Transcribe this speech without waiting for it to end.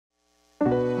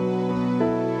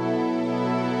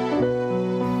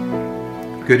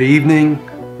Good evening.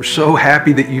 We're so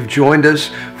happy that you've joined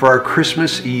us for our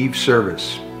Christmas Eve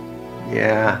service.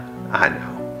 Yeah, I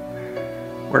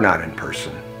know. We're not in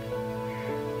person.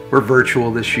 We're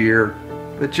virtual this year,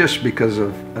 but just because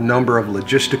of a number of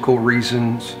logistical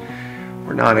reasons,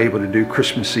 we're not able to do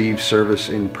Christmas Eve service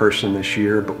in person this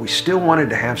year, but we still wanted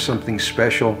to have something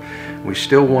special. We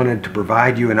still wanted to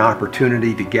provide you an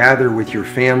opportunity to gather with your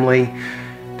family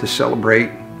to celebrate.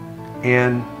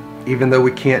 And even though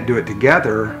we can't do it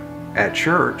together at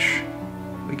church,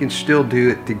 we can still do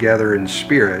it together in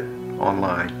spirit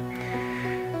online.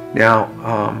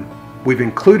 Now, we've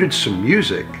included some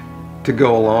music to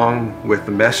go along with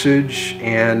the message,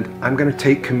 and I'm going to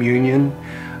take communion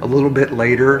a little bit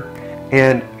later.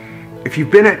 And if you've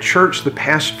been at church the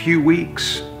past few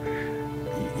weeks,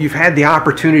 you've had the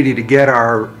opportunity to get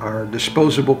our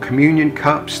disposable communion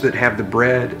cups that have the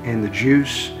bread and the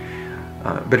juice.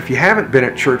 But if you haven't been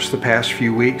at church the past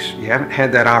few weeks, you haven't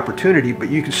had that opportunity, but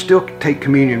you can still take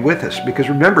communion with us, because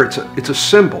remember, it's a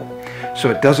symbol. So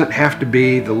it doesn't have to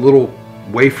be the little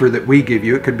wafer that we give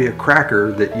you. It could be a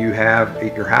cracker that you have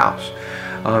at your house.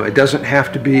 It doesn't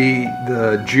have to be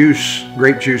the juice,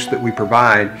 grape juice that we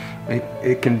provide.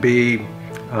 It can be,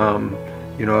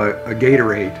 a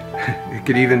Gatorade. It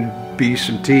could even be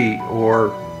some tea or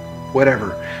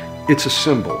whatever. It's a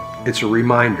symbol. It's a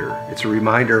reminder. It's a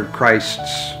reminder of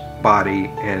Christ's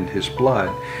body and His blood.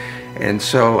 And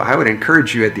so I would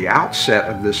encourage you at the outset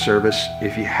of this service,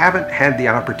 if you haven't had the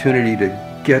opportunity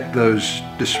to get those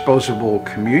disposable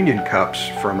communion cups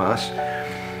from us,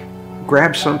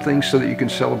 grab something so that you can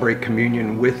celebrate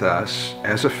communion with us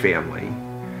as a family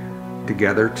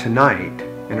together tonight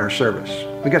in our service.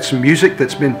 We got some music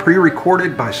that's been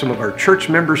pre-recorded by some of our church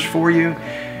members for you,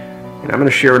 and I'm going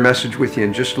to share a message with you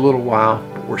in just a little while.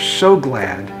 But we're so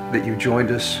glad that you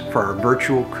joined us for our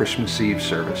virtual Christmas Eve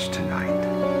service tonight.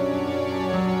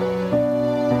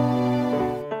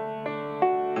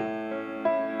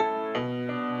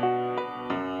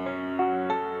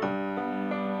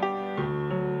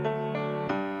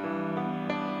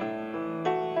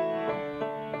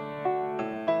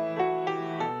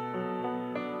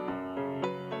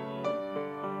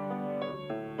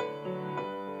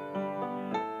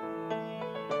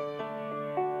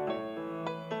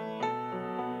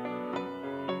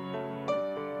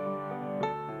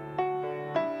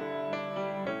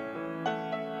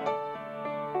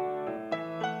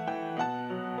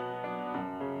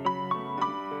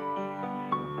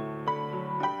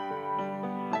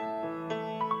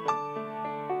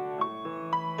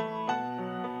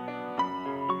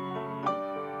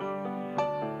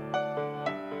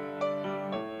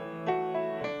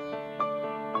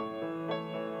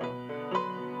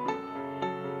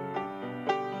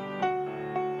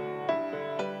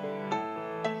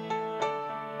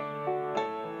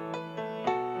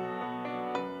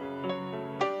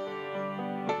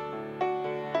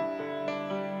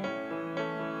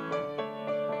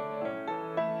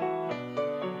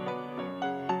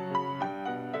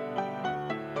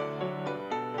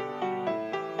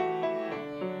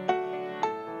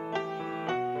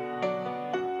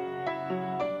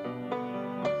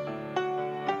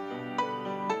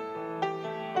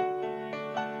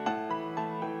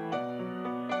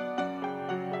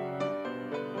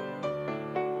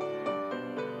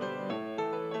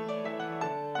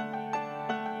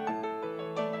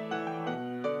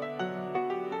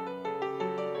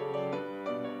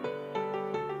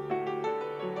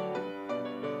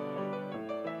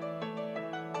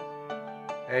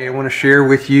 Hey, I want to share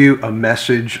with you a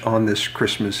message on this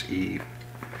Christmas Eve.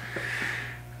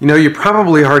 You know, you're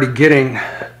probably already getting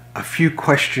a few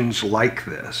questions like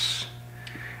this.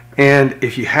 And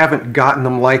if you haven't gotten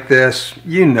them like this,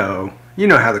 you know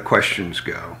how the questions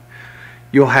go.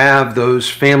 You'll have those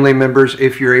family members,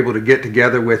 if you're able to get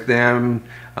together with them.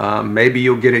 Maybe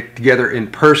you'll get it together in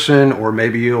person, or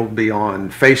maybe you'll be on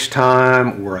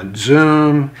FaceTime or on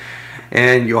Zoom.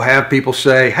 And you'll have people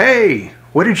say, hey,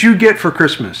 what did you get for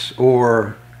Christmas?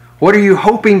 Or what are you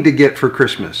hoping to get for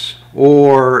Christmas?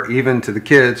 Or even to the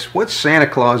kids, what's Santa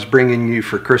Claus bringing you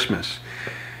for Christmas?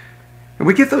 And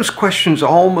we get those questions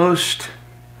almost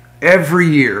every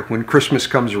year when Christmas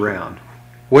comes around.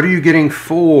 What are you getting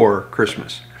for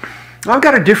Christmas? I've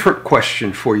got a different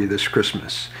question for you this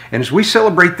Christmas. And as we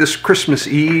celebrate this Christmas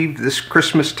Eve, this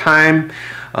Christmas time,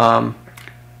 I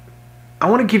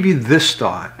want to give you this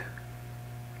thought.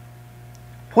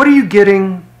 What are you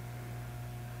getting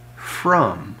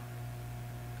from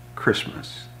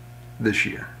Christmas this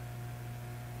year?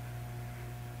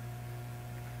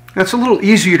 That's a little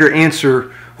easier to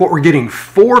answer what we're getting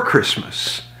for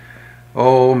Christmas.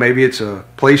 Oh, maybe it's a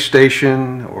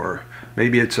PlayStation or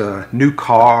Maybe it's a new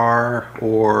car,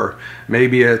 or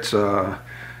maybe it's a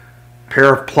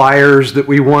pair of pliers that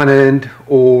we wanted,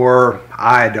 or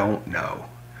I don't know.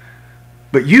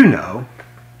 But you know,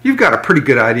 you've got a pretty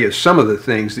good idea of some of the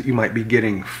things that you might be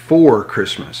getting for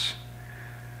Christmas.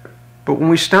 But when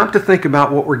we stop to think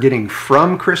about what we're getting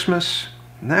from Christmas,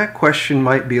 that question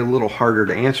might be a little harder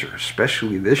to answer,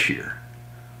 especially this year.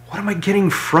 What am I getting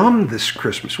from this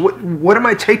Christmas? What am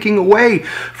I taking away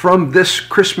from this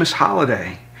Christmas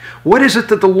holiday? What is it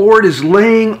that the Lord is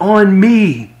laying on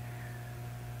me?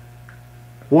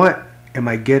 What am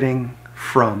I getting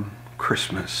from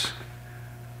Christmas?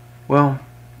 Well,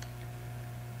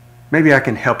 maybe I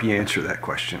can help you answer that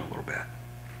question a little bit.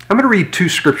 I'm going to read two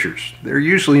scriptures. They're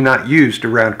usually not used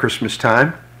around Christmas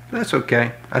time. That's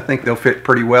okay. I think they'll fit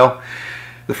pretty well.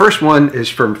 The first one is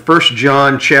from 1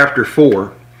 John chapter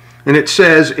 4. And it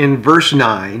says in verse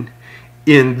 9,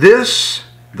 "In this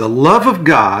the love of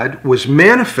God was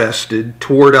manifested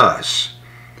toward us,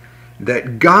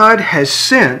 that God has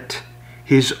sent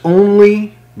His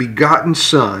only begotten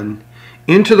Son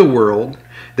into the world,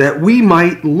 that we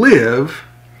might live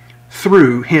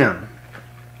through Him.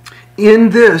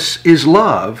 In this is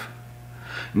love,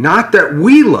 not that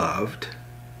we loved,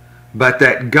 but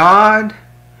that God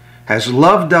has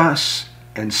loved us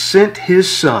and sent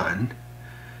His Son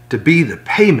to be the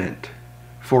payment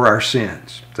for our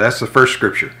sins." So that's the first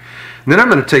scripture. And then I'm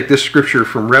going to take this scripture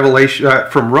from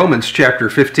Romans chapter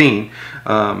 15,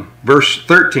 verse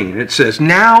 13. It says,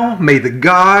 "Now may the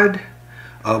God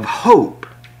of hope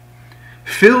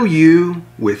fill you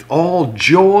with all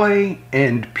joy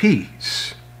and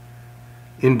peace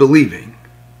in believing,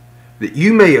 that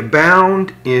you may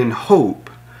abound in hope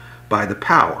by the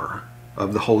power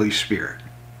of the Holy Spirit."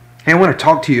 And I want to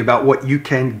talk to you about what you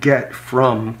can get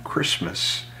from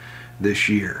Christmas this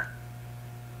year.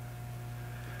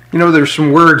 You know, there's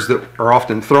some words that are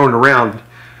often thrown around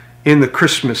in the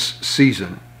Christmas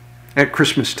season, at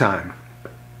Christmas time.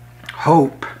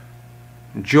 Hope,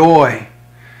 joy,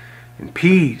 and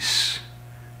peace,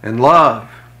 and love.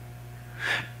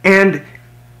 And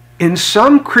in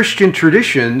some Christian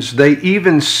traditions, they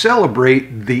even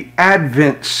celebrate the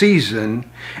Advent season,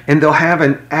 and they'll have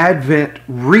an Advent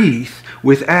wreath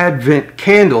with Advent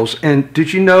candles. And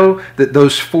did you know that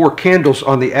those 4 candles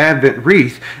on the Advent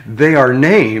wreath, they are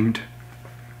named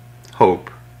hope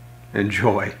and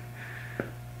joy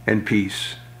and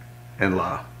peace and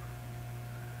love?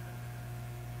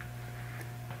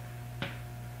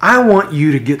 I want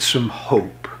you to get some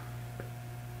hope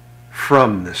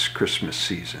from this Christmas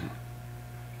season.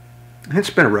 It's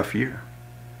been a rough year.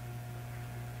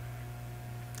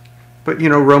 But you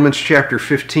know, Romans chapter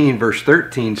 15 verse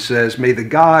 13 says, "May the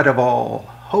God of all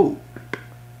hope."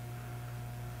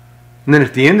 And then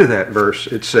at the end of that verse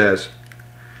it says,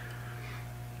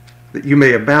 "that you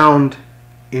may abound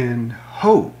in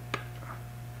hope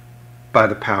by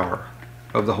the power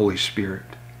of the Holy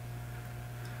Spirit."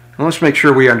 Now let's make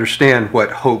sure we understand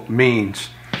what hope means.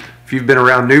 If you've been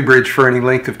around Newbridge for any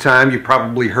length of time, you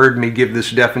probably heard me give this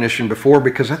definition before,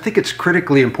 because I think it's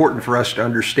critically important for us to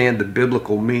understand the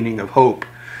biblical meaning of hope.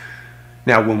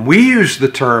 Now, when we use the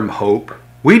term hope,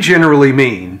 we generally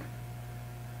mean,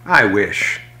 I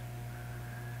wish.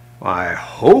 I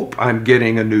hope I'm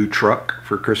getting a new truck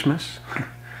for Christmas.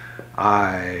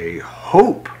 I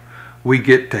hope we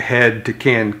get to head to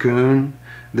Cancun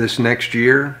this next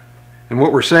year. And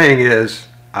what we're saying is,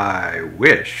 I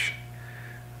wish.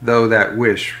 Though that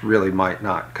wish really might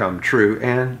not come true,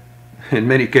 and in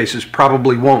many cases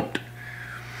probably won't.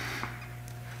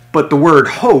 But the word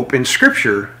hope in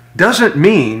Scripture doesn't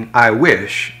mean I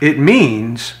wish. It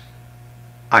means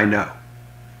I know.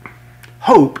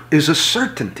 Hope is a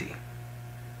certainty.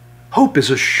 Hope is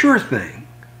a sure thing.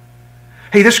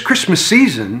 Hey, this Christmas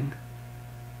season,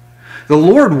 the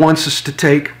Lord wants us to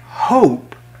take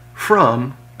hope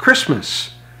from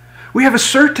Christmas. We have a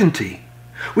certainty.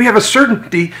 We have a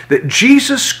certainty that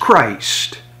Jesus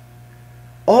Christ,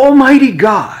 Almighty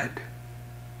God,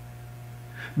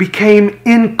 became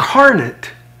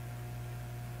incarnate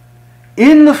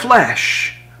in the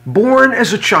flesh, born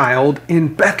as a child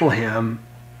in Bethlehem.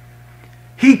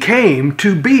 He came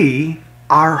to be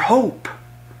our hope.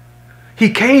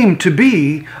 He came to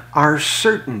be our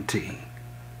certainty.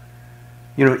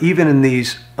 You know, even in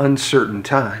these uncertain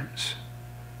times,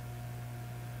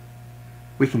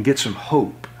 we can get some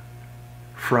hope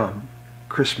from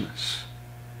Christmas.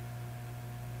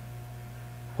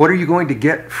 What are you going to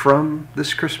get from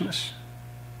this Christmas?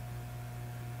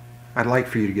 I'd like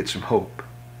for you to get some hope.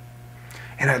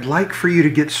 And I'd like for you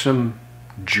to get some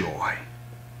joy.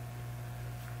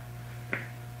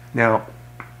 Now,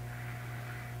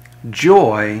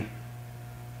 joy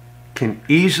can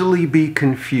easily be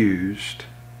confused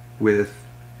with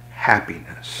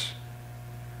happiness.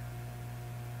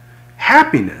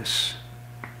 Happiness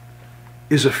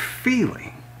is a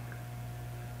feeling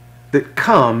that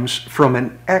comes from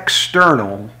an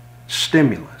external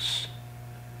stimulus.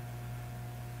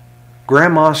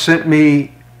 Grandma sent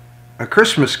me a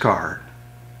Christmas card,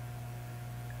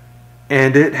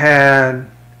 and it had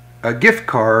a gift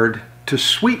card to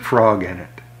Sweet Frog in it.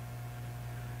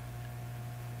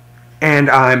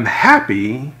 And I'm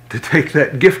happy to take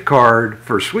that gift card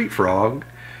for Sweet Frog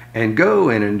and go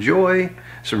and enjoy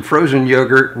some frozen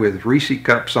yogurt with Reese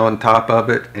cups on top of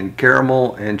it and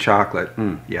caramel and chocolate.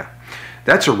 Yeah,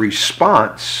 that's a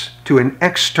response to an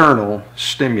external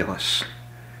stimulus.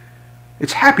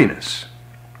 It's happiness,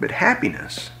 but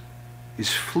happiness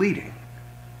is fleeting.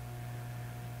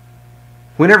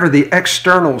 Whenever the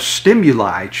external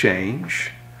stimuli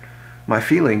change, my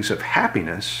feelings of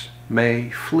happiness may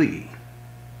flee.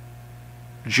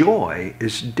 Joy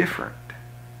is different.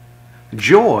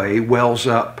 Joy wells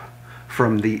up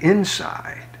from the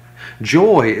inside.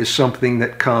 Joy is something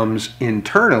that comes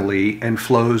internally and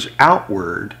flows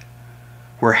outward,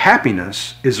 where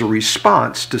happiness is a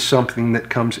response to something that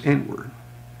comes inward.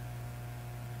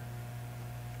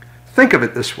 Think of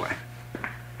it this way.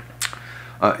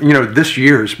 This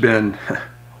year's been,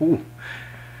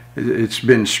 it's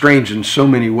been strange in so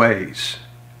many ways.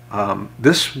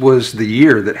 This was the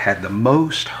year that had the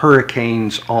most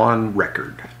hurricanes on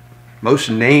record. Most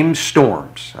named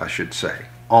storms, I should say,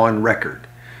 on record.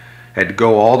 Had to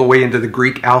go all the way into the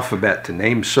Greek alphabet to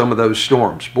name some of those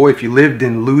storms. Boy, if you lived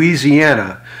in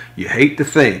Louisiana, you hate to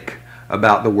think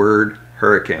about the word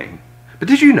hurricane. But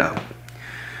did you know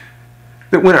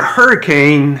that when a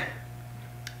hurricane,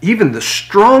 even the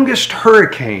strongest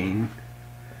hurricane,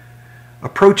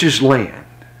 approaches land,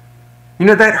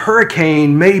 that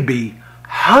hurricane may be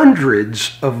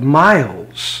hundreds of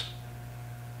miles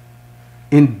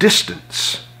in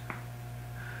distance.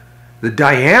 The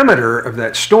diameter of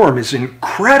that storm is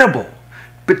incredible.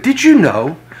 But did you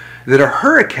know that a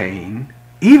hurricane,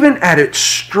 even at its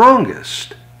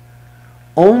strongest,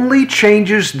 only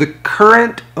changes the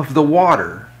current of the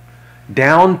water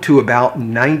down to about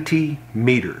 90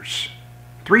 meters,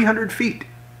 300 feet.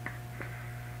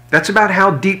 That's about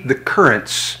how deep the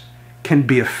currents can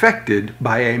be affected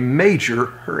by a major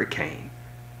hurricane.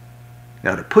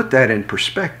 Now, to put that in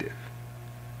perspective,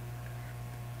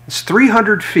 it's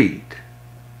 300 feet.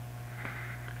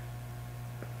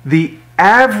 The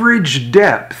average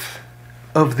depth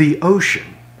of the oceans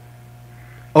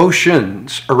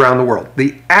around the world,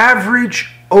 the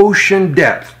average ocean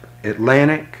depth,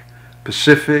 Atlantic,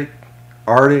 Pacific,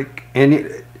 Arctic,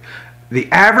 the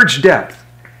average depth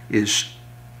is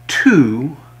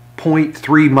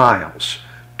 2.3 miles,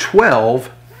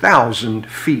 12,000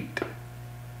 feet.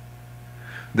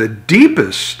 The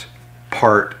deepest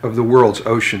part of the world's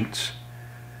oceans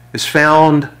is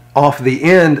found off the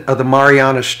end of the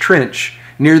Marianas Trench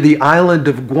near the island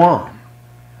of Guam.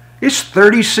 It's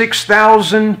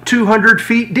 36,200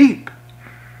 feet deep.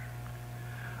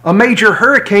 A major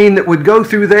hurricane that would go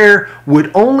through there would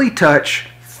only touch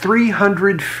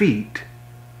 300 feet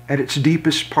at its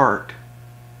deepest part.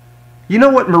 You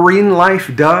know what marine life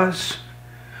does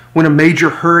when a major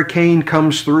hurricane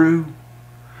comes through?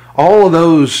 All of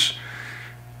those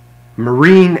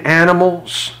marine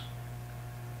animals,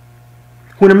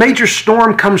 when a major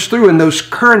storm comes through and those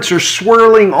currents are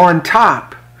swirling on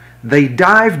top, they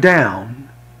dive down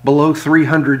below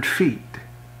 300 feet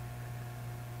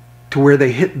to where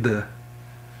they hit the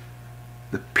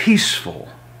peaceful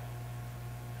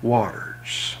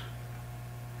waters.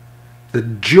 The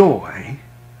joy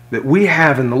that we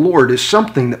have in the Lord is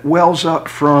something that wells up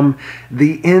from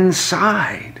the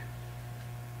inside.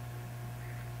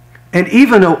 And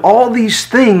even though all these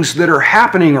things that are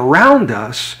happening around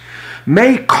us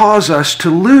may cause us to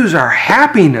lose our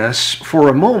happiness for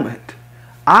a moment,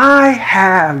 I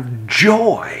have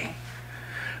joy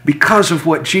because of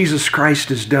what Jesus Christ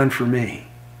has done for me.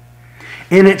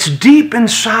 And it's deep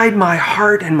inside my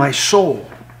heart and my soul.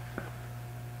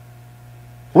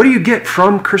 What do you get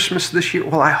from Christmas this year?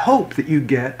 Well, I hope that you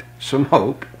get some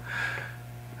hope.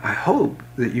 I hope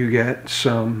that you get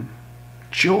some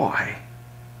joy.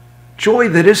 Joy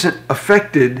that isn't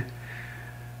affected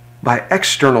by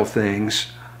external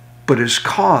things, but is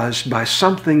caused by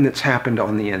something that's happened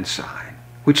on the inside.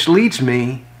 Which leads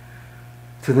me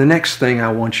to the next thing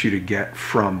I want you to get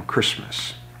from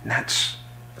Christmas. And that's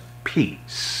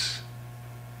peace.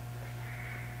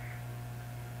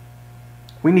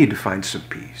 We need to find some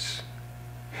peace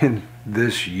in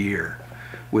this year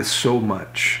with so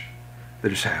much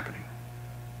that is happening.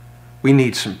 We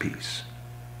need some peace.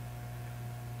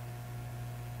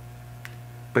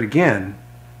 But again,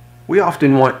 we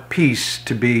often want peace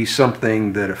to be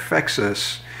something that affects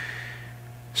us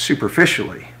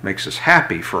superficially, makes us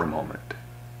happy for a moment,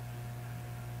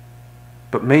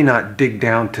 but may not dig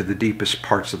down to the deepest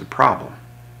parts of the problem.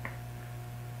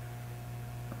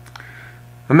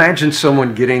 Imagine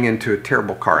someone getting into a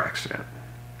terrible car accident.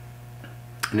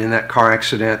 And in that car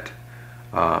accident,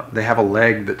 they have a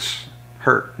leg that's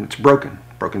hurt and it's broken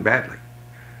badly.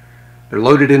 They're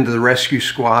loaded into the rescue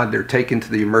squad. They're taken to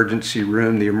the emergency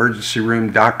room. The emergency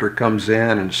room doctor comes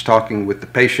in and is talking with the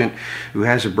patient who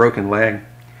has a broken leg.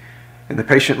 And the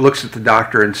patient looks at the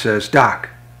doctor and says, "Doc,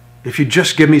 if you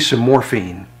just give me some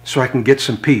morphine so I can get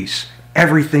some peace,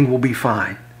 everything will be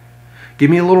fine. Give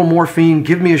me a little morphine,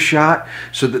 give me a shot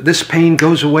so that this pain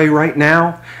goes away right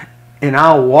now, and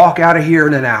I'll walk out of here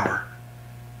in an hour."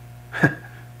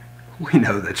 We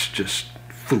know that's just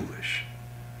foolish.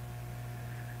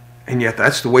 And yet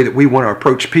that's the way that we want to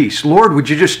approach peace. Lord, would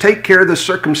you just take care of this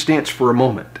circumstance for a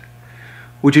moment?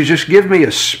 Would you just give me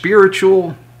a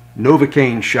spiritual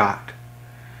Novocaine shot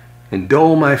and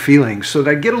dull my feelings so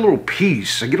that I get a little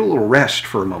peace, I get a little rest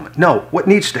for a moment? No, what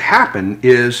needs to happen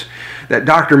is that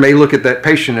doctor may look at that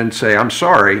patient and say, "I'm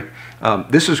sorry,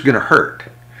 this is going to hurt,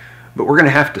 but we're going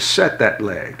to have to set that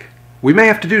leg. We may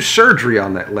have to do surgery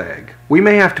on that leg. We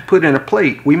may have to put in a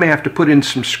plate. We may have to put in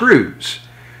some screws.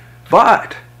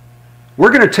 But we're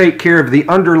going to take care of the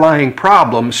underlying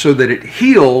problem so that it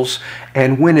heals,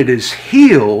 and when it is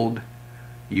healed,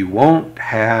 you won't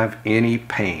have any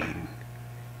pain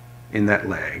in that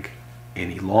leg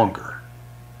any longer."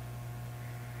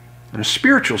 In a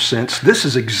spiritual sense, this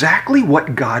is exactly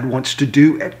what God wants to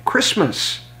do at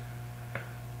Christmas.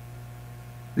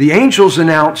 The angels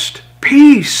announced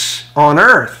peace on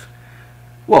earth.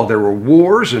 Well, there were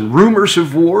wars and rumors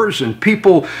of wars and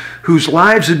people whose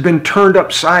lives had been turned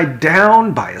upside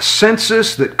down by a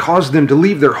census that caused them to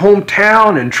leave their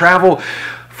hometown and travel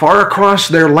far across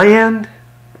their land.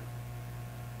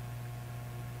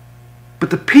 But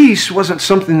the peace wasn't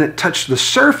something that touched the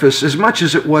surface as much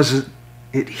as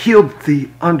it healed the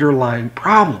underlying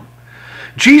problem.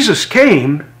 Jesus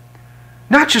came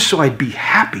not just so I'd be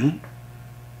happy.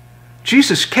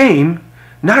 Jesus came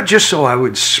not just so I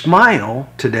would smile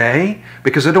today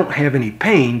because I don't have any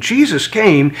pain. Jesus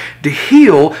came to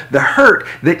heal the hurt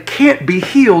that can't be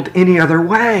healed any other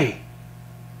way.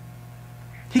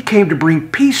 He came to bring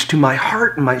peace to my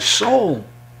heart and my soul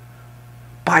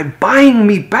by buying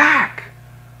me back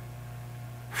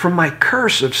from my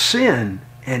curse of sin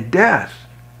and death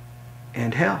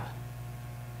and hell.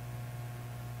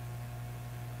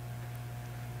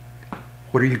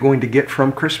 What are you going to get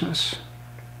from Christmas?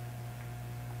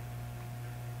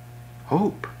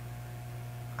 Hope.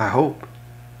 I hope.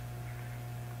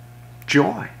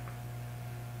 Joy.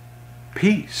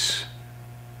 Peace.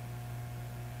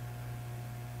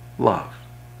 Love.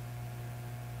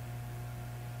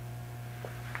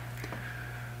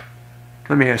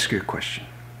 Let me ask you a question.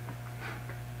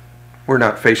 We're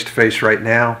not face to face right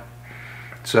now,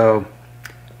 so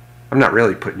I'm not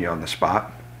really putting you on the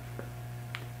spot.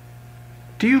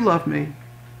 Do you love me?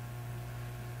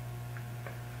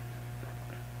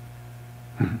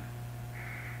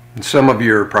 And some of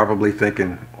you are probably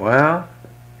thinking, well,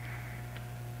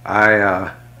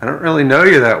 I don't really know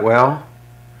you that well.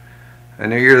 I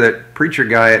know you're that preacher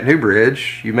guy at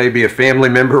Newbridge. You may be a family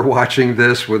member watching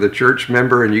this with a church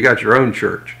member and you got your own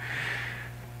church.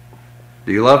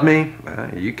 Do you love me?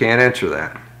 You can't answer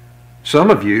that. Some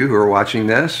of you who are watching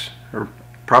this are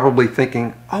probably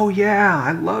thinking, oh yeah,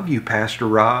 I love you, Pastor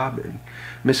Rob and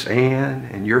Miss Ann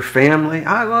and your family.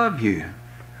 I love you.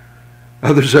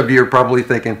 Others of you are probably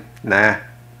thinking, nah,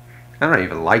 I don't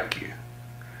even like you.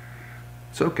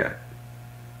 It's okay.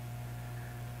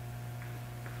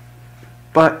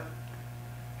 But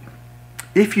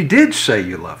if you did say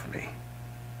you love me,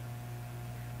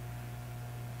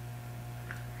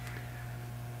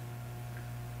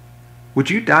 would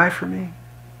you die for me?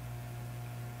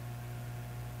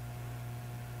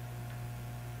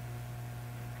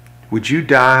 Would you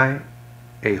die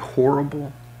a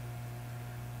horrible,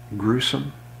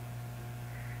 gruesome,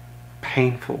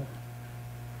 painful,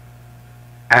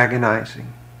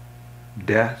 agonizing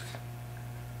death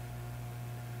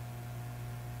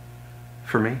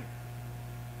for me?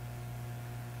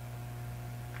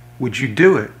 Would you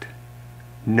do it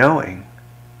knowing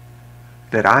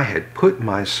that I had put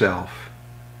myself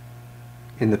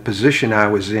in the position I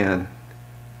was in,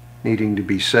 needing to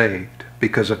be saved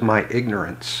because of my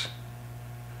ignorance?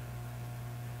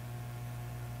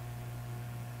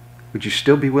 Would you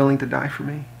still be willing to die for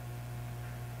me?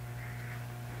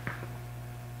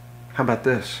 How about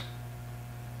this?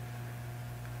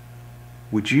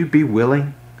 Would you be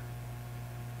willing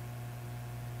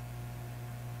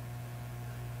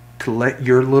to let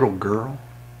your little girl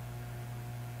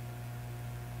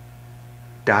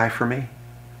die for me?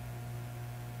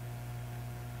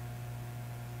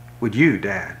 Would you,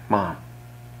 Dad, Mom,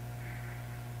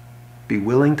 be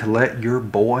willing to let your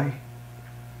boy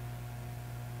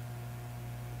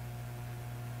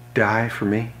die for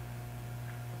me?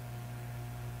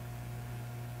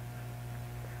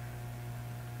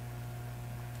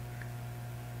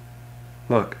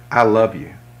 Look, I love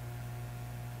you,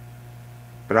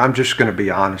 but I'm just going to be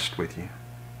honest with you.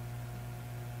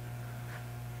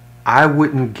 I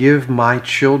wouldn't give my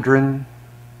children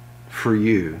for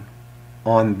you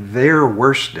on their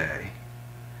worst day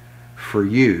for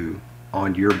you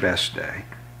on your best day.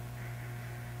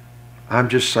 I'm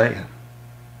just saying.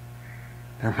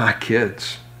 They're my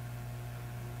kids.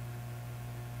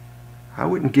 I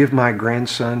wouldn't give my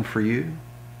grandson for you.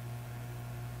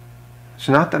 It's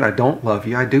not that I don't love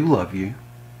you. I do love you.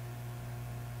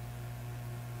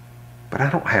 But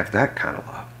I don't have that kind of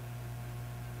love.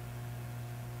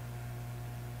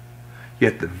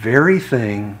 Yet the very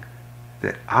thing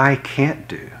that I can't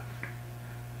do,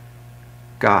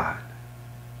 God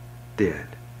did.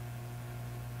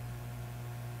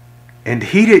 And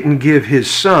He didn't give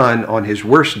His Son on His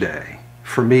worst day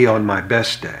for me on my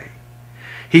best day.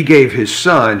 He gave His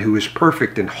Son, who is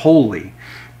perfect and holy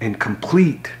and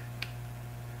complete,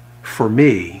 for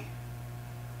me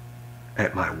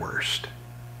at my worst.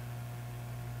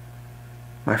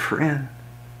 My friend,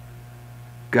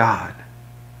 God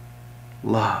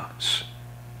loves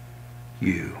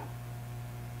you.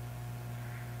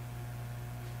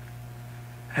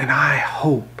 And I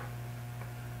hope,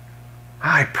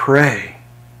 I pray,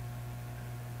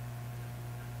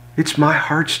 it's my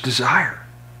heart's desire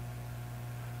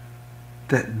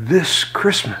that this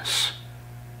Christmas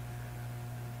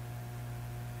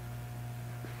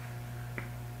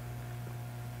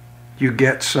you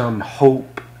get some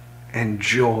hope and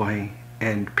joy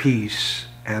and peace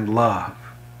and love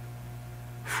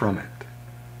from it.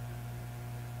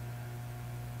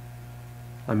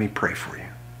 Let me pray for you.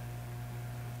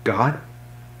 God,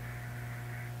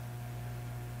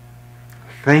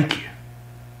 thank you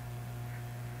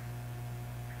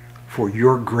for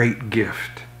your great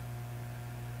gift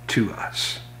to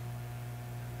us.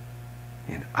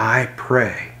 And I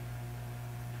pray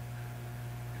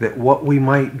that what we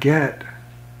might get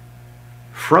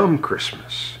from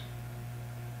Christmas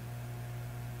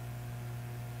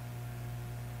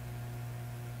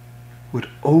would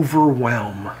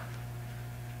overwhelm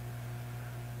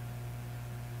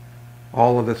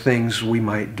all of the things we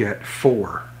might get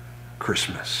for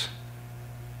Christmas.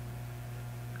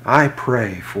 I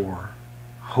pray for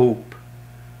hope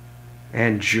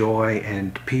and joy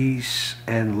and peace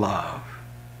and love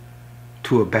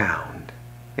to abound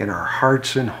in our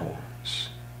hearts and homes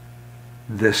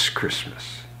this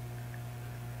Christmas.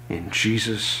 In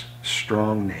Jesus'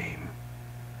 strong name,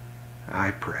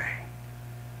 I pray.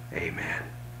 Amen.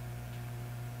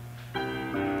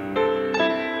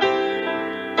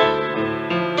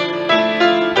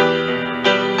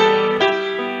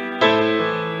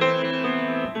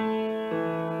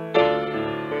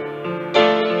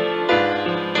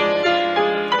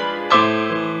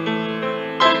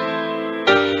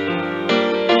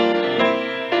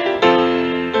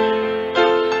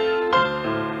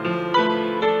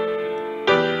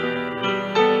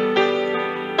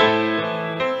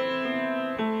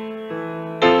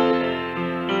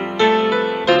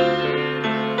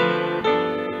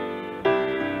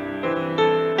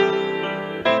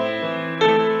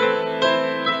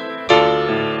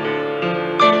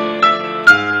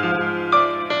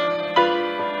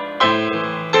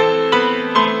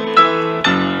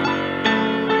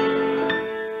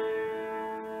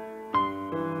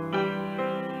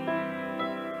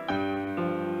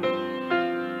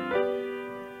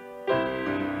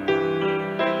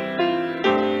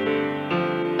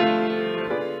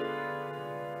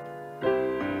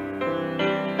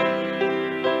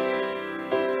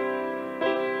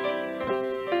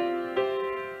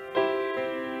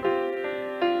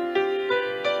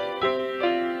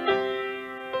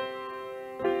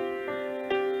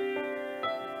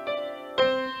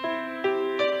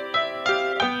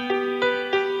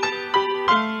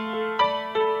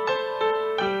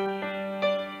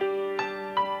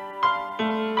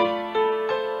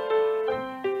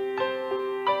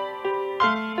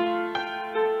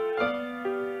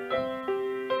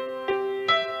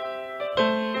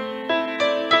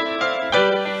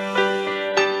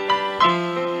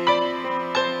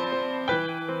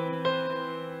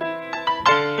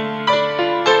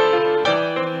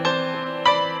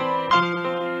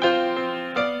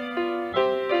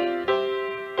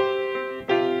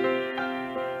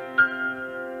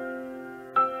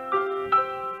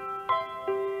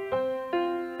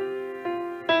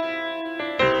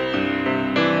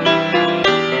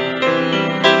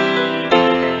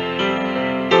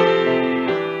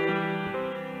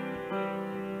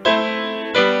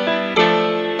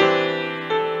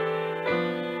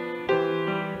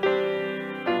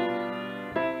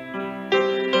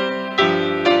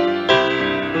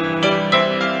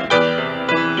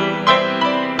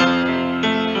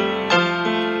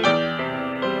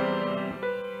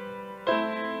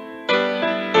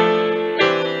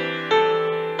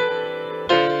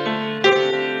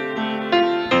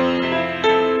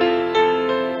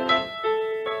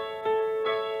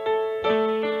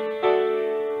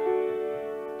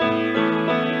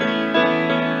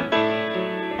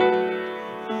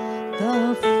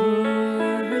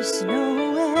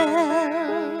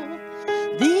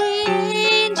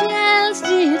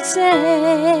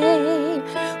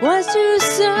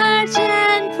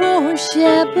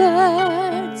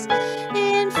 shepherds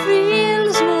in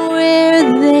fields where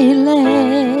they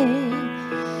lay,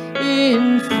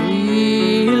 in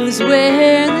fields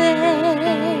where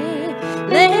they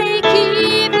lay,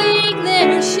 keeping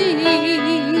their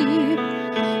sheep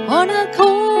on a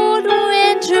cold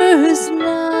winter's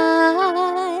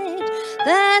night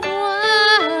that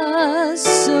was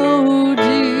so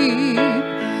deep.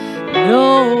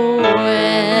 Noel,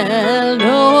 Noel,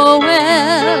 Noel,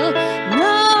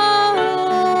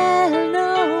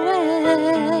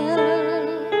 Noel.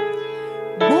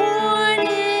 Born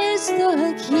is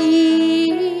the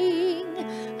King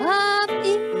of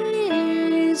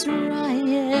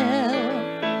Israel.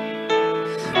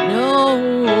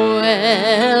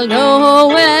 Noel,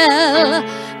 Noel,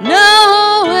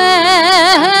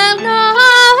 Noel, Noel.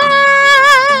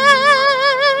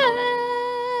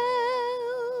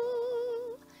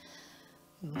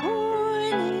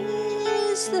 Born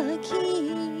is the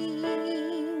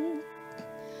King.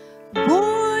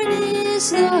 Born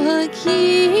is the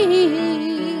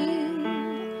King.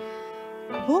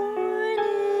 Born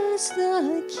is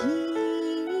the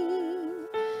King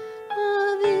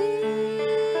of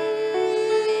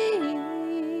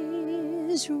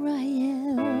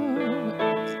Israel.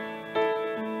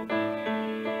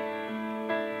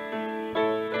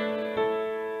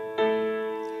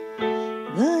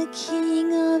 The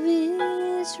King of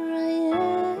Israel.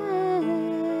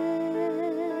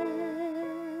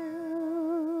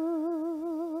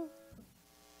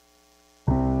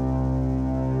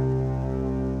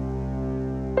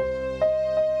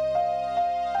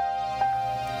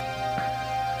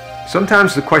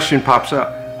 Sometimes the question pops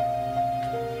up,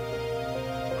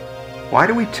 why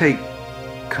do we take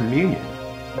communion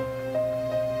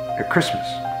at Christmas?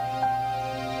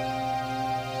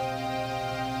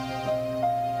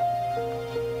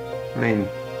 I mean,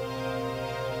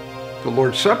 the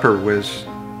Lord's Supper was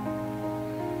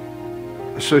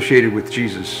associated with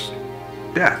Jesus'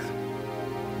 death.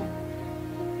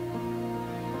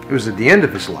 It was at the end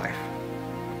of his life,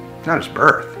 not his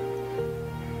birth.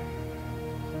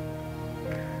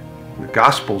 The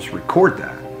Gospels record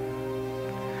that.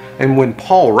 And when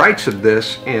Paul writes of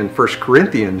this in 1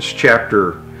 Corinthians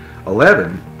chapter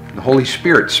 11, the Holy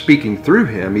Spirit speaking through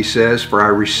him, he says, "For I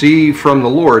received from the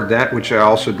Lord that which I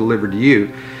also delivered to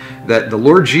you, that the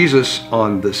Lord Jesus,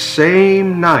 on the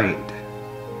same night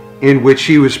in which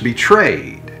he was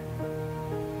betrayed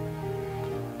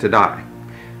to die,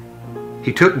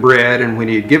 he took bread, and when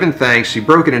he had given thanks, he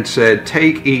broke it and said,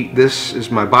 'Take, eat, this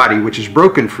is my body, which is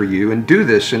broken for you, and do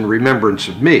this in remembrance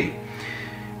of me.'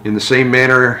 In the same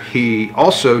manner, he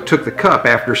also took the cup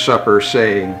after supper,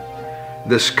 saying,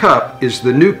 'This cup is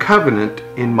the new covenant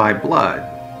in my blood.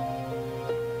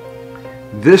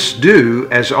 This do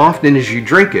as often as you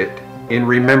drink it in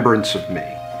remembrance of me.'"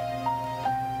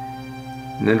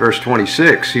 And then verse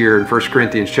 26 here in 1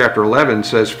 Corinthians chapter 11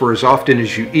 says, "For as often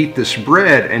as you eat this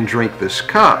bread and drink this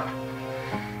cup,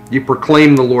 you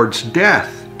proclaim the Lord's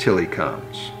death till he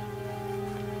comes."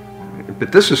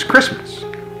 But this is Christmas.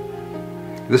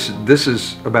 This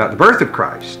is about the birth of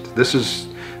Christ. This is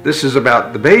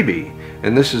about the baby,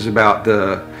 and this is about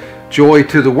the joy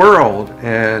to the world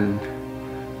and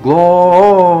Gloria.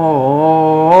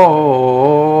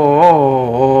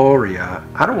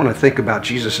 I don't want to think about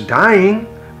Jesus dying.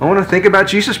 I want to think about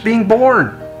Jesus being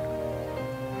born.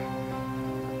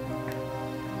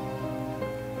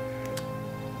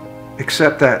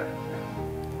 Except that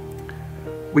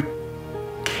we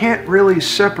can't really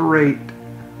separate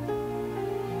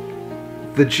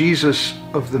the Jesus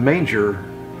of the manger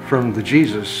from the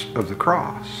Jesus of the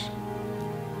cross.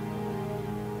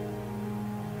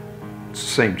 It's the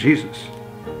same Jesus.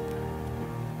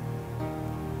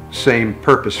 Same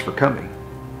purpose for coming.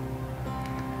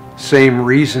 Same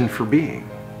reason for being.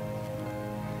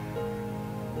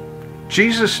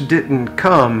 Jesus didn't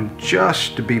come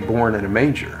just to be born in a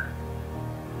manger.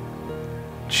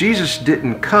 Jesus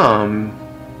didn't come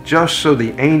just so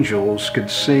the angels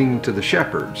could sing to the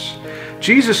shepherds.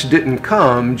 Jesus didn't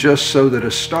come just so that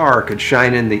a star could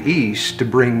shine in the east to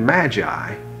bring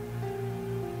magi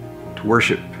to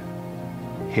worship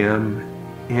him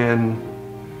in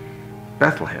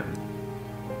Bethlehem.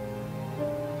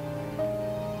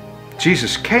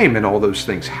 Jesus came and all those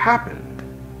things happened.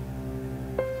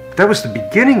 That was the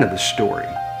beginning of the story.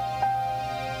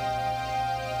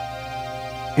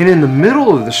 And in the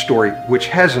middle of the story, which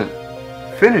hasn't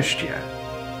finished yet,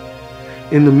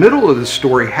 in the middle of the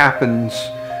story happens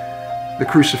the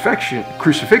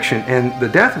crucifixion and the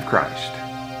death of Christ.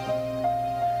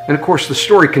 And of course, the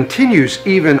story continues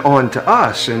even on to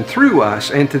us and through us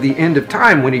and to the end of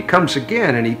time when he comes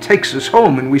again and he takes us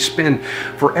home and we spend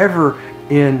forever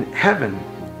in heaven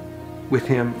with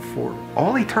him for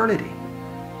all eternity.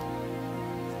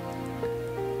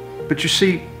 But you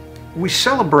see, we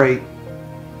celebrate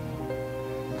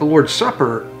the Lord's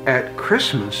Supper at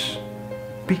Christmas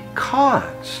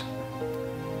because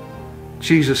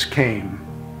Jesus came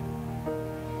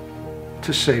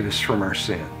to save us from our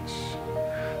sins.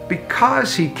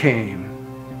 Because he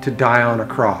came to die on a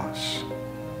cross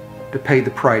to pay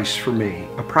the price for me,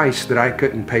 a price that I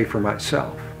couldn't pay for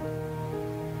myself.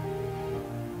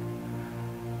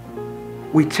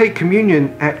 We take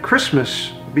communion at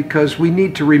Christmas because we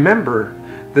need to remember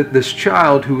that this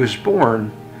child who is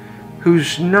born,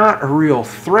 who's not a real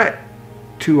threat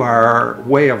to our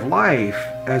way of life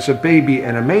as a baby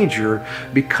in a manger,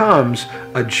 becomes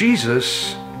a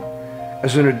Jesus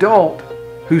as an adult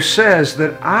who says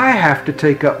that I have to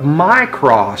take up my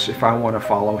cross if I want to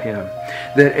follow him.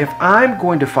 That if I'm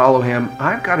going to follow him,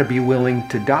 I've got to be willing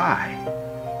to die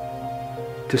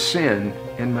to sin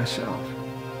in myself.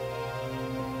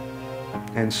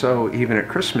 And so even at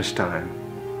Christmas time,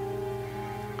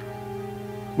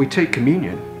 we take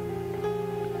communion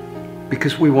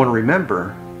because we want to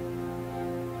remember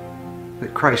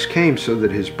that Christ came so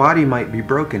that his body might be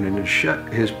broken and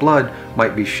his blood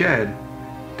might be shed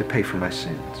to pay for my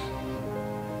sins.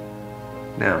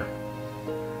 Now,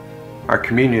 our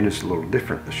communion is a little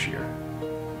different this year.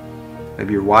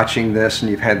 Maybe you're watching this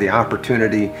and you've had the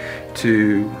opportunity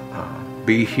to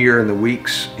be here in the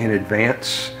weeks in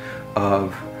advance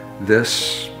of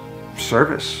this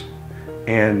service,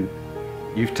 and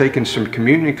you've taken some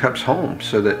communion cups home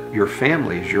so that your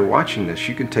family, as you're watching this,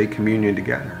 you can take communion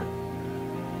together.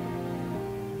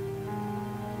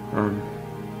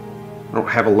 I don't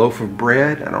have a loaf of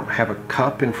bread. I don't have a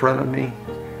cup in front of me.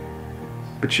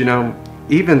 But you know,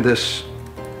 even this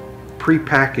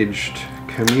prepackaged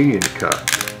communion cup,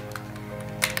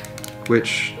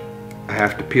 which I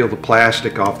have to peel the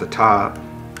plastic off the top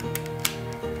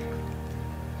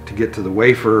to get to the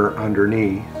wafer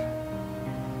underneath,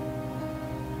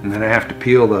 and then I have to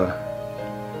peel the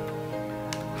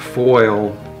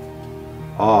foil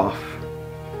off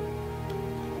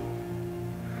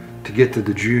to get to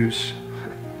the juice.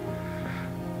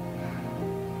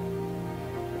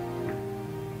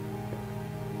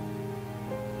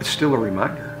 It's still a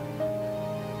reminder.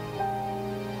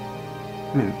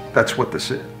 I mean, that's what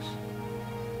this is.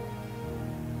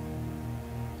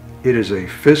 It is a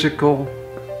physical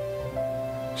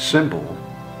symbol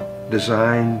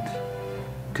designed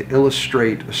to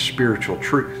illustrate a spiritual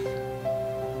truth.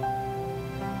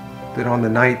 That on the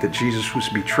night that Jesus was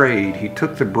betrayed, he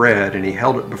took the bread and he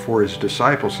held it before his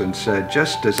disciples and said,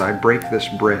 "Just as I break this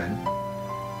bread,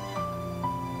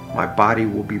 my body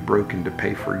will be broken to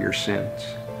pay for your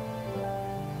sins.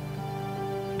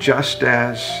 Just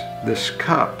as this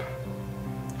cup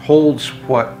holds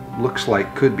what looks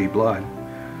like could be blood,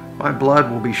 my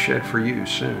blood will be shed for you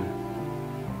soon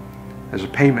as a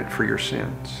payment for your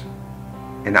sins.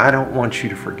 And I don't want you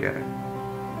to forget it."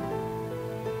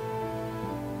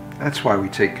 That's why we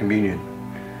take communion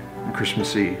on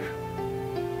Christmas Eve.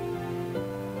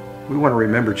 We want to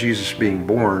remember Jesus being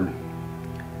born,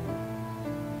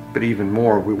 but even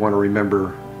more, we want to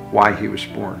remember why he was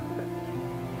born.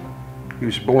 He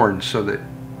was born so that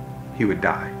he would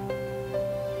die.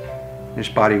 His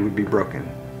body would be broken,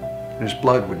 and his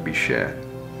blood would be shed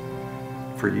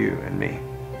for you and me.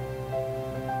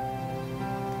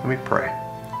 Let me pray.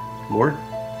 Lord,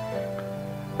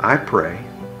 I pray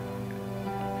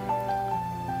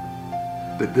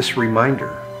that this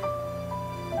reminder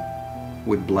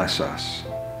would bless us.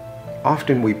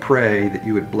 Often we pray that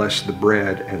you would bless the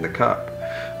bread and the cup,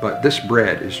 but this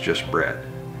bread is just bread,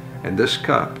 and this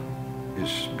cup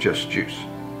is just juice.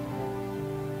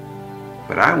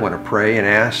 But I want to pray and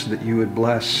ask that you would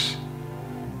bless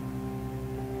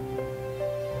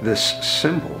this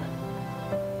symbol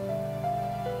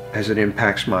as it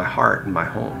impacts my heart and my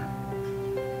home.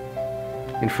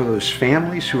 And for those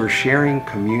families who are sharing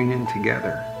communion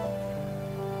together,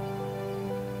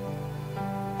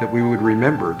 that we would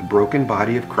remember the broken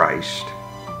body of Christ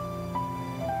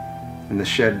and the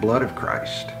shed blood of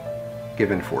Christ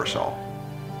given for us all.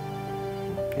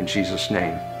 In Jesus'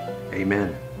 name,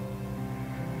 amen.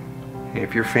 And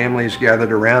if your family is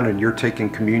gathered around and you're taking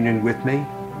communion with me,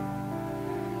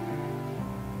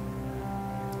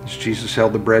 as Jesus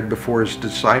held the bread before his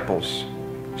disciples,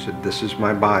 he said, "This is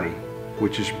my body,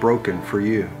 which is broken for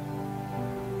you.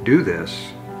 Do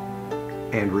this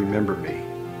and remember me."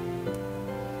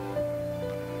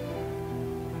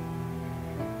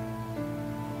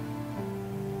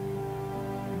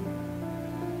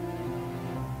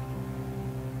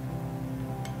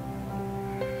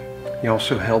 He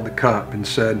also held the cup and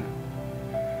said,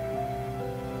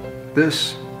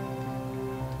 "This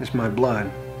is my blood,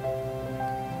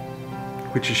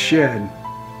 which is shed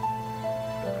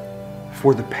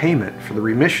for the payment, for the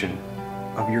remission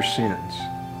of your sins.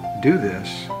 Do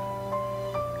this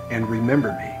and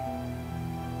remember me."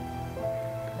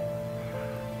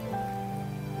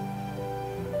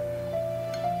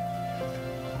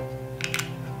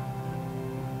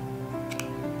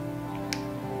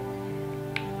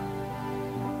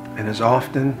 And as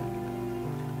often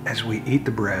as we eat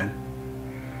the bread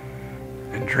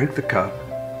and drink the cup,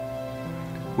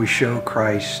 we show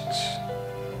Christ's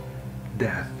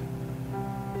death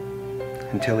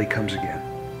until he comes again.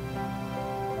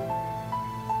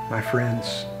 My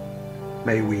friends,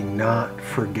 may we not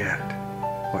forget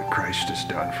what Christ has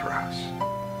done for us.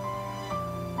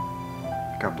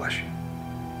 God bless you.